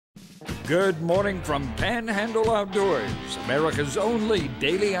Good morning from Panhandle Outdoors, America's only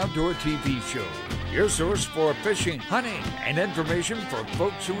daily outdoor TV show. Your source for fishing, hunting, and information for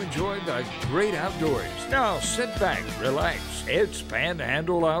folks who enjoy the great outdoors. Now sit back, relax. It's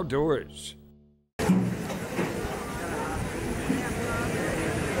Panhandle Outdoors.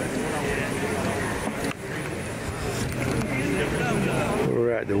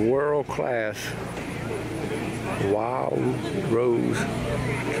 We're at the world-class Wild Rose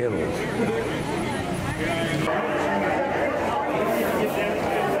Kennels.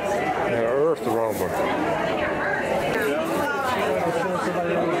 Now, Earth Aroma.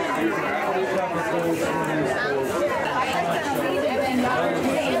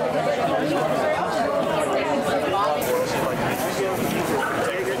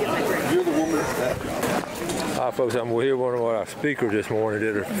 Hi folks, I'm here. One of our speakers this morning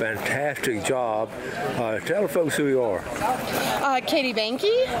did a fantastic job. Tell the folks who you are. Katie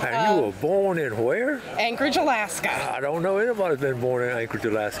Banky. And you were born in where? Anchorage, Alaska. I don't know anybody's been born in Anchorage,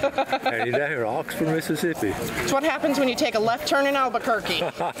 Alaska. And you're down here in Oxford, Mississippi. It's what happens when you take a left turn in Albuquerque.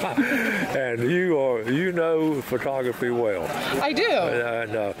 And you know photography well. I do.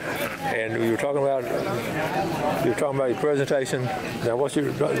 And you were talking about your presentation. Now, what's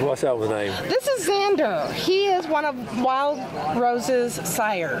that one's name? This is Xander. He is one of Wild Rose's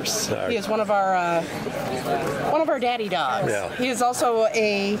sires. He is one of our daddy dogs. Yeah. He is also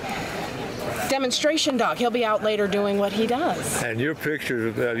a demonstration dog. He'll be out later doing what he does. And your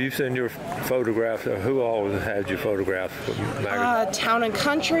pictures, you've seen your photographs. Who all had your photographs? Town and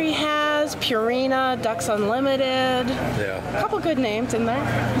Country has, Purina, Ducks Unlimited. Yeah. A couple good names in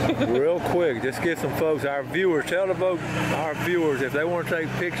there. Real quick, just get some folks, our viewers, tell our viewers if they want to take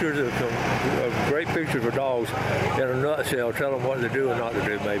pictures of great pictures of dogs in a nutshell, tell them what to do and not to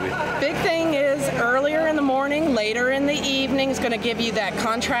do maybe. Big thing is earlier in the morning, later in the evening is going to give you that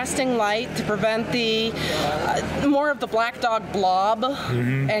contrasting light to prevent the more of the black dog blob,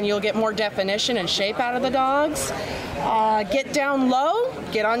 and you'll get more definition and shape out of the dogs. Get down low,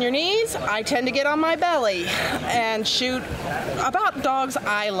 get on your knees. I tend to get on my belly and shoot about dog's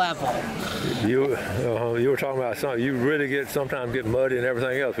eye level. You were talking about something. You really sometimes get muddy and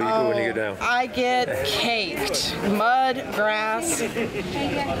everything else when you get down. I get caked. Mud, grass,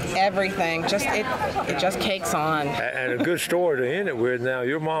 everything. It just cakes on. And a good story to end it with. Now,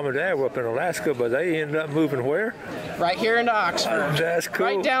 your mom and dad were up in Alaska, but they ended up moving where? Right here into Oxford. That's cool.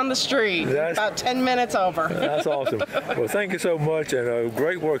 Right down the street. About 10 minutes over. That's awesome. Well, thank you so much, and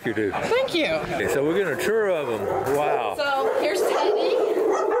great work you do. Thank you. Okay, so we're getting a tour of them. Wow. So here's Teddy.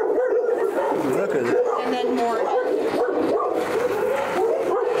 Look at it. And then more. And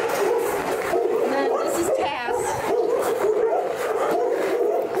then this is Taz.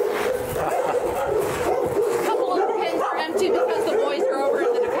 A couple of the pens are empty because the boys are over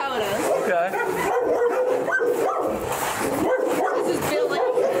in the Dakotas. Okay. This is Billy.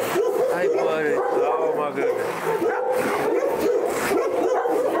 Hey, buddy. Oh, my goodness.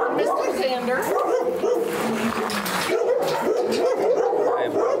 Mr. Xander. Hey,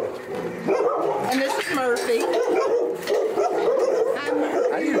 buddy. And this is Murphy.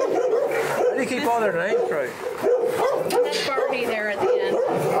 How do you keep all their names straight? And that's Barbie there at the end.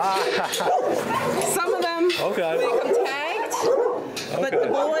 Some of them, they come tagged, but the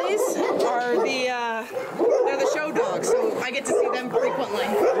boys are they're the show dogs, so I get to see them frequently.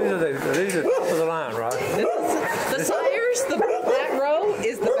 These are top of the line, right? The sires, that row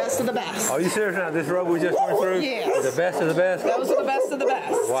is the best of the best. Are you serious now? This row we just went through? Yes. The best of the best? Those are the best of the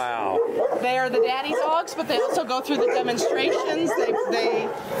best. Wow. They are the daddy dogs, but they also go through the demonstrations. They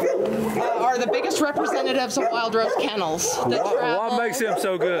are the biggest representatives of Wild Rose Kennels. What makes them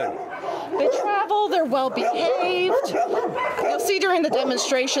so good? They travel, they're well behaved. You'll see during the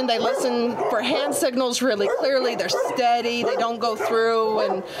demonstration they listen for hand signals really clearly. They're steady, they don't go through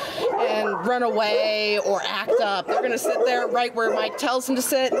and run away or act up. They're going to sit there right where Mike tells them to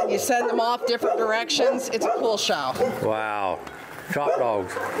sit. You send them off different directions. It's a cool show. Wow. Top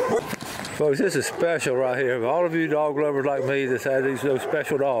dogs. Folks, this is special right here. All of you dog lovers like me that have those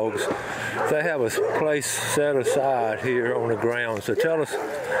special dogs, they have a place set aside here on the ground. So tell us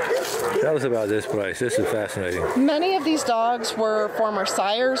about this place. This is fascinating. Many of these dogs were former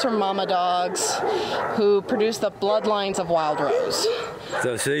sires or mama dogs who produced the bloodlines of Wild Rose.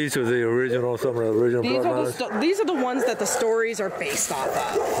 So these are the original, some of the original bloodlines? These are the ones that the stories are based off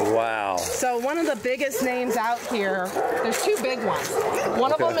of. Wow. So one of the biggest names out here, there's two big ones.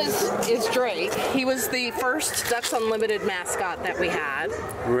 One of them is Drake. He was the first Ducks Unlimited mascot that we had.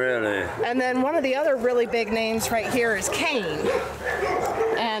 Really? And then one of the other really big names right here is Kane.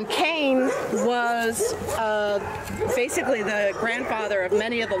 And Kane was basically the grandfather of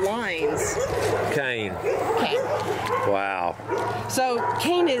many of the lines. Kane. Kane. Wow. So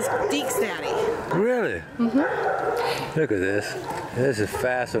Kane is Deke's daddy. Really? Mm-hmm. Look at this. This is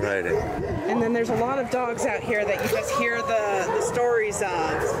fascinating. And then there's a lot of dogs out here that you just hear the stories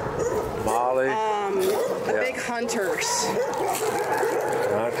of. Molly. The big hunters.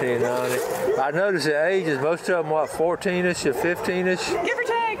 1990. I noticed the ages, most of them, what, 14-ish or 15-ish? Give or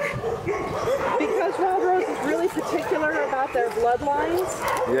take. Because Wild Rose is really particular about their bloodlines,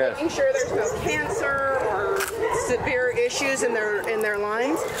 yes. Making sure there's no cancer or severe issues in their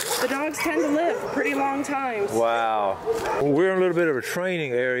lines, the dogs tend to live pretty long times. Wow. We're in a little bit of a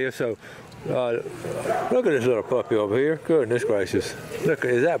training area, so look at this little puppy over here. Goodness gracious. Look,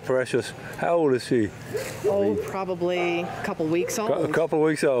 is that precious? How old is she? Oh, probably a couple weeks old. A couple of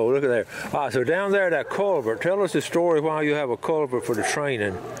weeks old. Look at there. All right, so down there, that culvert. Tell us the story why you have a culvert for the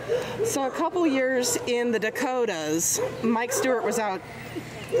training. So a couple years in the Dakotas, Mike Stewart was out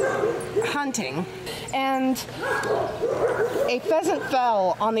hunting, and a pheasant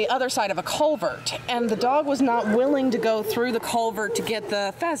fell on the other side of a culvert, and the dog was not willing to go through the culvert to get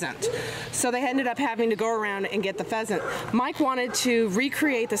the pheasant. So they ended up having to go around and get the pheasant. Mike wanted to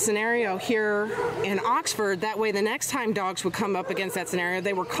recreate the scenario here in Oxford. That way the next time dogs would come up against that scenario,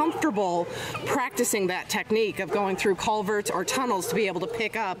 they were comfortable practicing that technique of going through culverts or tunnels to be able to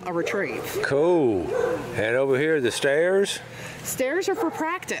pick up a retrieve. Cool. And over here, the stairs? Stairs are for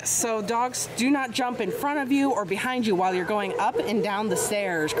practice, so dogs do not jump in front of you or behind you while you're going up and down the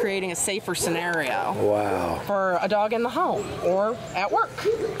stairs, creating a safer scenario. Wow. For a dog in the home or at work.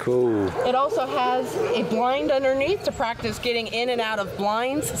 Cool. It also has a blind underneath to practice getting in and out of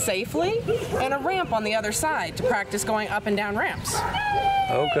blinds safely, and a ramp on the other side to practice going up and down ramps.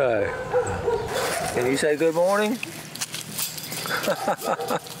 Okay. Can you say good morning?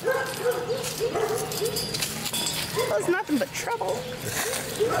 Well, it's nothing but trouble.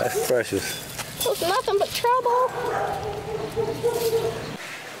 That's precious. Well, it's nothing but trouble.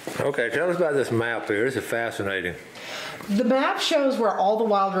 Okay, tell us about this map here. This is fascinating. The map shows where all the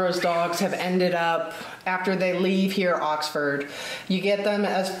Wild Rose dogs have ended up after they leave here, Oxford. You get them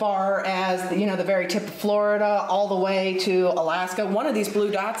as far as, the very tip of Florida, all the way to Alaska. One of these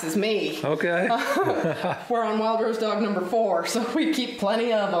blue dots is me. Okay. We're on Wild Rose dog number 4, so we keep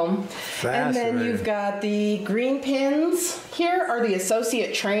plenty of them. And then you've got the green pins here are the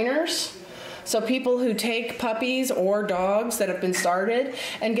associate trainers. So people who take puppies or dogs that have been started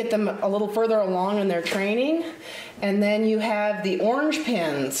and get them a little further along in their training. And then you have the orange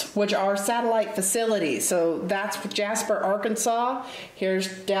pins, which are satellite facilities. So that's Jasper, Arkansas. Here's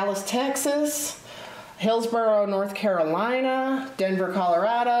Dallas, Texas. Hillsborough, North Carolina. Denver,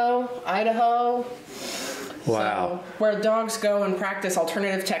 Colorado. Idaho. Wow. So, where dogs go and practice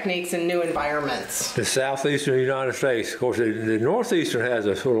alternative techniques in new environments. The southeastern United States. Of course, the northeastern has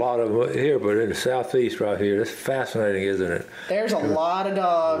a lot of them here, but in the southeast right here, that's fascinating, isn't it? There's a lot of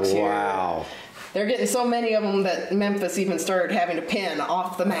dogs here. Wow. They're getting so many of them that Memphis even started having to pin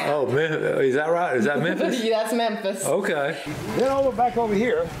off the map. Oh, is that right? Is that Memphis? Yeah, that's Memphis. Okay. Then back over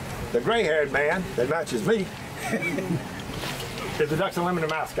here, the gray-haired man that matches me is the Ducks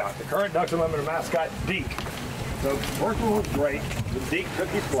Unlimited mascot, the current Ducks Unlimited mascot, Deke. So working was great. Deke took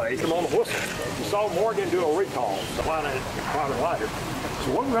his place. I'm on the whistle. You saw Morgan do a recall to find a rider.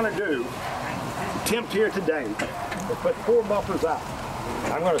 So what we're going to do, attempt here today, is put 4 bumpers out.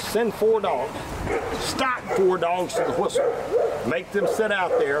 I'm going to send 4 dogs, stock 4 dogs to the whistle, make them sit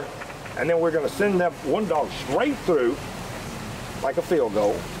out there, and then we're going to send them 1 dog straight through, like a field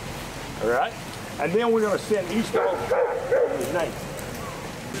goal. All right? And then we're going to send each dog back with his name.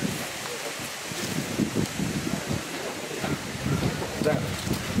 That.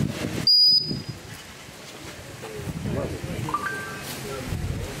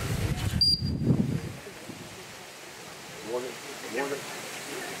 Morgan.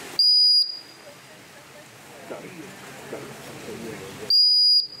 Got it.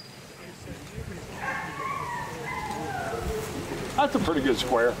 That's a pretty good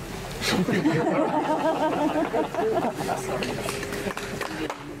square.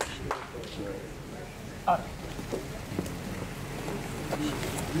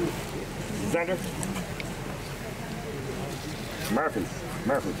 Xander. Murphy.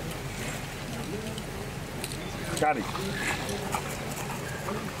 Scotty.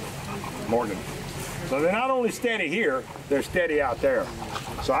 Morgan. So they're not only steady here, they're steady out there.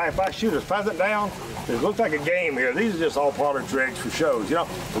 So if I shoot a pheasant down, it looks like a game here. These are just all parlor tricks for shows,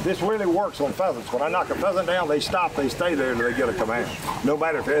 But this really works on pheasants. When I knock a pheasant down, they stop, they stay there until they get a command. No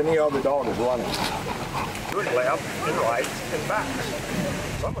matter if any other dog is running. Good left and right and back.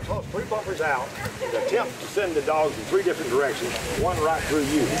 So I'm going to toss 3 bumpers out and attempt to send the dogs in 3 different directions, one right through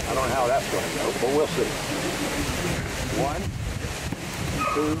you. I don't know how that's going to go, but we'll see. 1,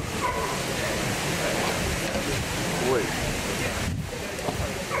 2, 3.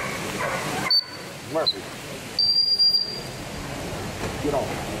 Murphy. Get on.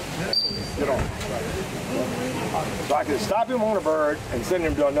 Get on. So I can stop him on a bird and send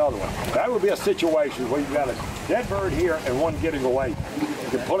him to another one. That would be a situation where you've got a dead bird here and one getting away. You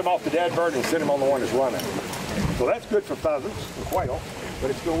can pull him off the dead bird and send him on the one that's running. So that's good for pheasants and quail, but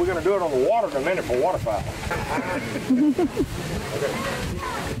it's good. We're going to do it on the water in a minute for waterfowl. Okay.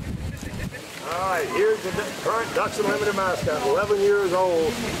 All right, here's the current Ducks Unlimited mascot, 11 years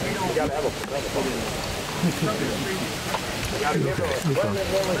old. You got to have a you got to give her a splendid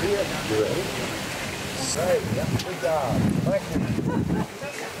woman here. You ready? Hey, good job. Thank you.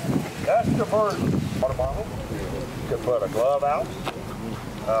 That's the bird water bottle. You can put a glove out,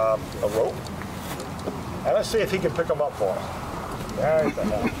 a rope, and let's see if he can pick them up for us. There's the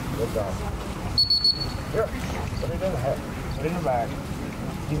hell. Good job. Here, put it in the head. Put it in the bag.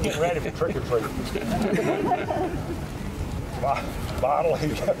 He's getting ready for trick or treat. Bottle,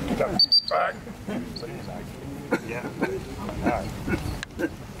 he's got back. Put it in the bag. Yeah. All right.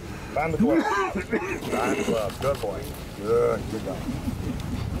 Find the glove. Find the glove. Good boy. Good. Good dog.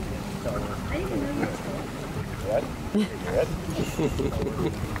 Ready? Ready?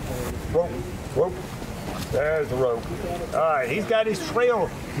 Rope. Rope. There's the rope. All right. He's got his trail.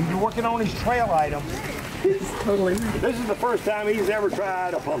 He's working on his trail item. Totally. This is the first time he's ever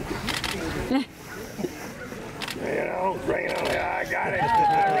tried a pumpkin. You know, bring it on. I got it.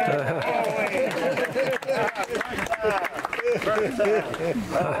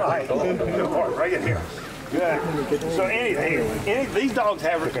 All right. Good boy. Bring it here. Good. So any these dogs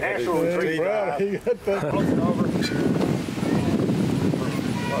have natural retrieve drive. Head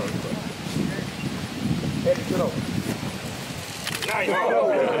it over. Nice. Wow.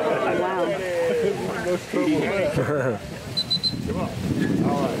 Come on.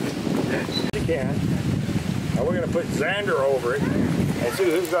 All right. You can. Now we're going to put Xander over it and see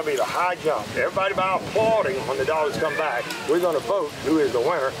who's going to be the high jump. Everybody by applauding when the dogs come back, we're going to vote who is the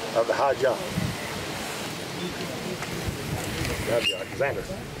winner of the high jump. Xander.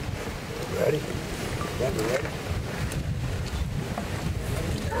 Ready? Xander, ready?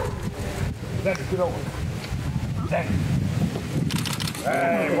 Xander, get over. Xander.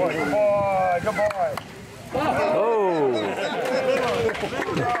 Hey, boy, good boy, good boy. Oh!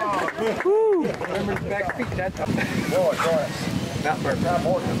 Remember the back feet, that's up. Boy, boy. Not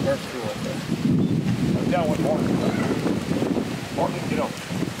Morton, first two up there. I'm down with Morton. Morton, get over.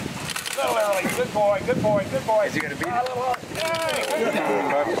 Little Ellie, good boy, good boy, good boy. Is he going to beat it? Hey, good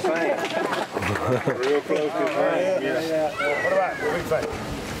boy. Real close to the Yeah. What about, what do you think?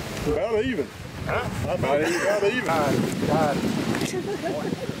 About even. Huh? About even. God.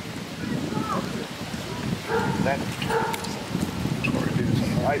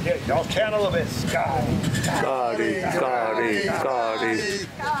 All right, y'all chant a little bit. Scotty. Scotty, Scotty, Scotty.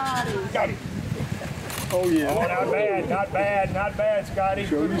 Scotty. Oh, yeah. Oh, not bad, not bad, not bad, Scotty.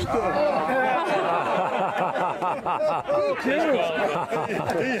 Show you stuff. He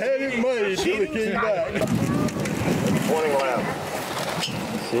had it made till he came back. Pointing left.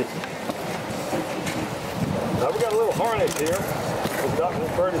 Now we got a little harness here. The duck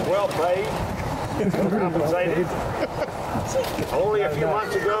and bird is well paid. Compensated. Only a few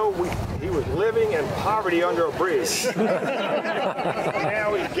months ago, he was living in poverty under a bridge.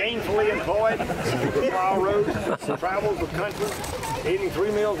 Now he's gainfully employed, plow roads, travels the country, eating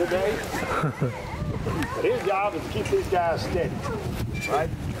 3 meals a day. But his job is to keep these guys steady, right?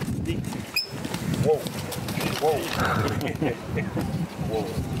 Whoa, whoa, whoa.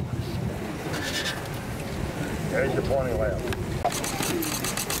 There's your pointing left.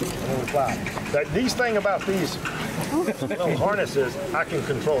 That these thing about these little harnesses, I can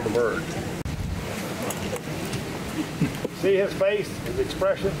control the bird. See his face, his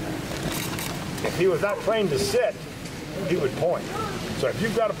expression? If he was not trained to sit, he would point. So if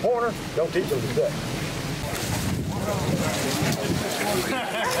you've got a pointer, don't teach him to sit.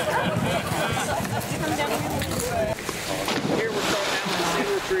 Here we're starting out on a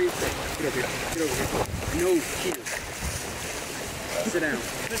single retrieve. Get up here. Get over here. No kidding. Sit down.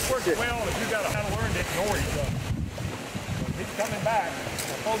 This works well if you got to learn to ignore each other. If he's coming back,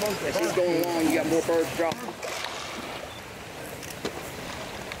 hold those As he's going along, you got more birds dropping.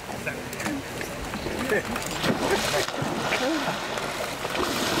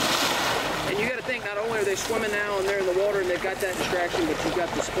 And you got to think not only earlier, they're swimming now and they're in the water and they've got that distraction, but you've got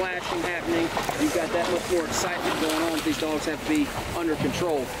the splashing happening. You've got that much more excitement going on. These dogs have to be under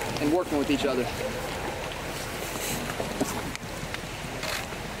control and working with each other.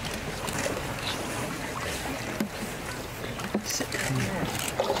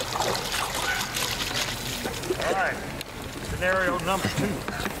 All right, scenario number 2.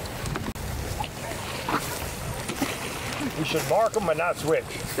 You should mark them and not switch.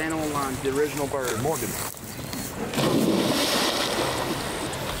 Stand on the line, the original bird. Morgan.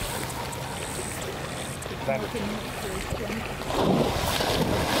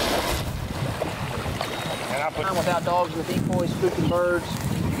 And I put Without dogs and the decoys, spooking birds,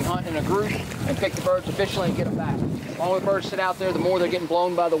 you can hunt in a group and pick the birds efficiently and get them back. The longer the birds sit out there, the more they're getting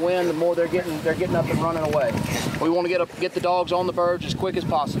blown by the wind, the more they're getting up and running away. We want to get the dogs on the birds as quick as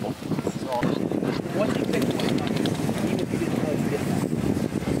possible. So, once you pick the bird, even if you get the birds, get back.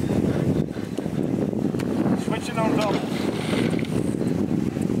 switching on doubles.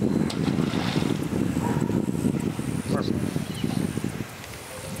 Perfect.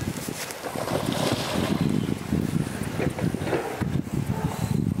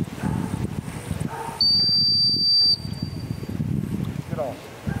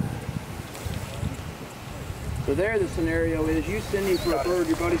 So there the scenario is you send him for a bird,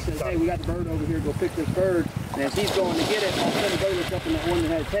 your buddy says, hey, we got the bird over here, go pick this bird. And as he's going to get it, all of a sudden the bird looks up and that one that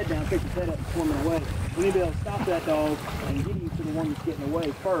had his head down, picks his head up and swimming away. We need to be able to stop that dog and get him to the one that's getting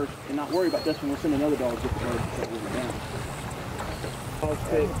away first and not worry about this one. We'll send another dog to get the bird and start moving down. Dogs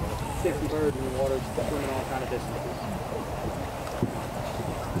pick 60 birds in the water, swimming all kind of distances.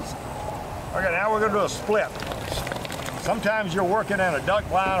 Okay, now we're going to do a split. Sometimes you're working on a duck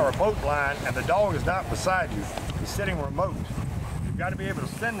line or a boat line and the dog is not beside you. He's sitting remote. You've got to be able to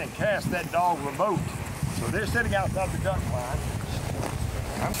send and cast that dog remote. So they're sitting outside the duck line.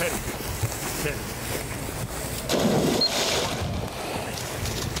 I'm petting.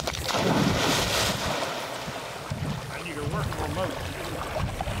 And you can work them remote.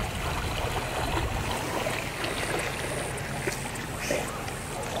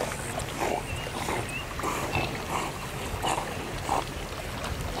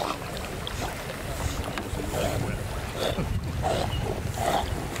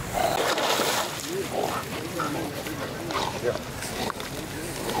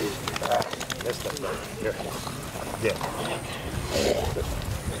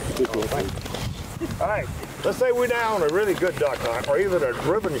 All right, let's say we're down a really good duck hunt, or even a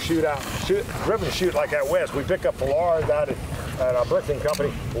driven shoot like that west. We pick up Polaris out at our birthing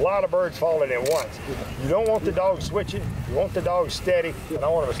company. A lot of birds falling at once. You don't want the dog switching. You want the dog steady. And I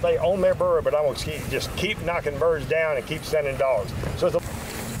want them to stay on their bird, but I want to just keep knocking birds down and keep sending dogs. So it's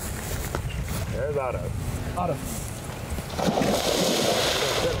there's Otto. Otto.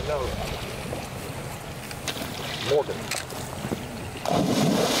 Morgan.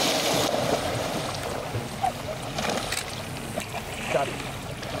 Got it.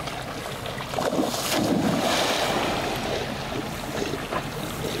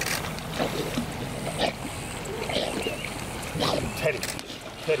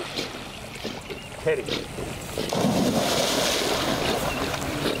 Teddy.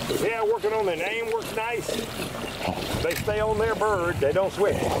 Yeah, working on the name works nice. They stay on their bird, they don't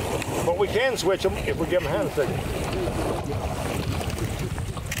switch. But we can switch them if we give them a hand signal.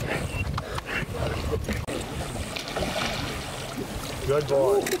 Good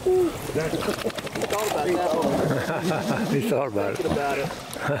boy. He thought about it.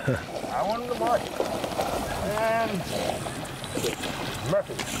 I want him to mark it. And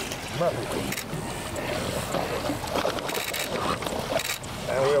Murphy.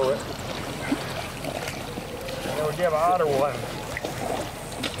 And we'll give Otter one.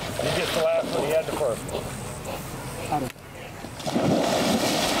 He gets the last one, he had the first one.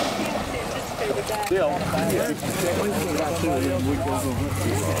 Bill.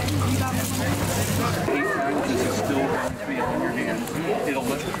 It'll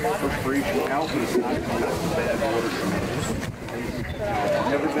let the first breeze out to the side.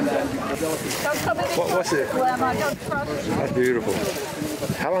 What's it? That's beautiful.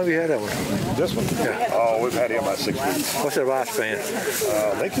 How long have you had that one? This one? Yeah. Oh, we've had him about 6 weeks. What's their lifespan?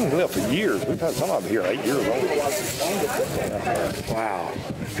 They can live for years. We've had some of them here 8 years old. Wow.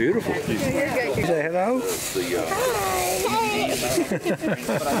 Beautiful. You say hello?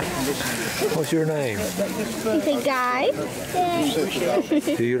 What's your name? It's a guy.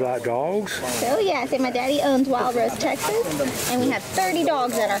 Do you like dogs? Oh yeah, so my daddy owns Wild Rose, Texas, and we have 30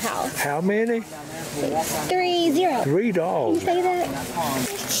 dogs at our house. How many? 30. 3 dogs. Can you say that?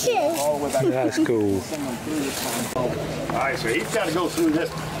 Sure. That's cool. All right, so he's got to go through this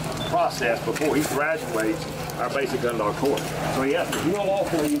process before he graduates our basic gun dog course. So he has to heel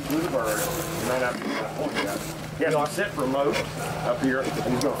off lead through the bird, and then after that point yet. He has to set remote up here, and he's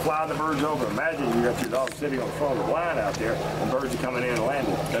going to fly the birds over. Imagine you got your dog sitting on the front of the line out there, and birds are coming in and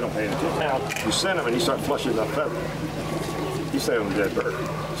landing. They don't pay attention. Now, you send them, and you start flushing that feather. You say on the dead bird.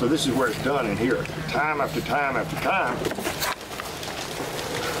 So this is where it's done in here, time after time after time.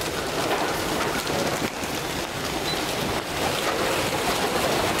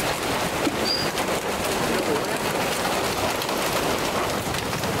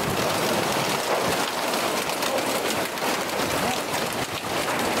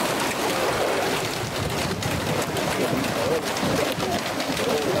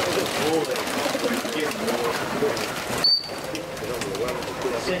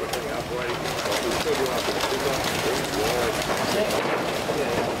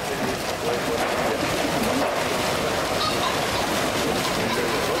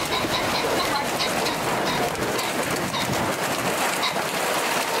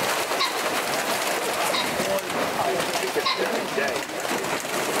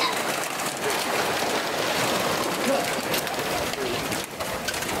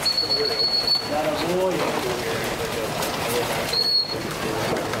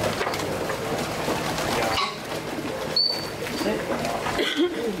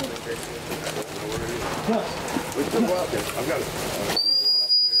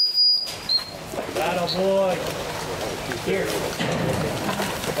 Battle boy. Here.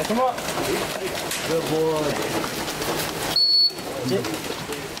 Pick him up. Good boy. That's it.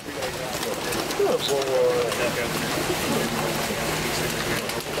 Good boy.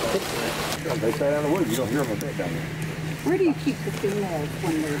 They stay down the woods. You don't hear them a bit down there. Where do you keep the females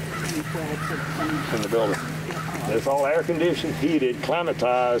when they're In the building. It's all air conditioned, heated,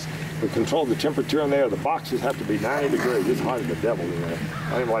 climatized. We control the temperature in there. The boxes have to be 90 degrees. It's hot as the devil in there.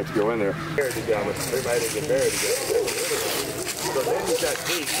 I didn't like to go in there. Buried together. Everybody didn't get buried together. So then you've got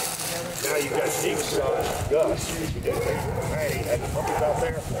Deke. Now you've got Deke's son, Gus. You did take Manny, had the puppies out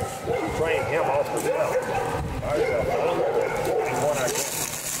there. You trained him off the bell.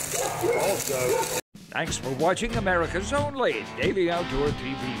 Also, Thanks for watching America's only daily outdoor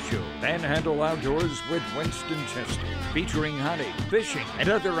TV show, Panhandle Outdoors with Winston Chester, featuring hunting, fishing, and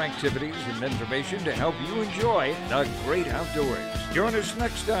other activities and information to help you enjoy the great outdoors. Join us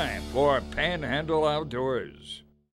next time for Panhandle Outdoors.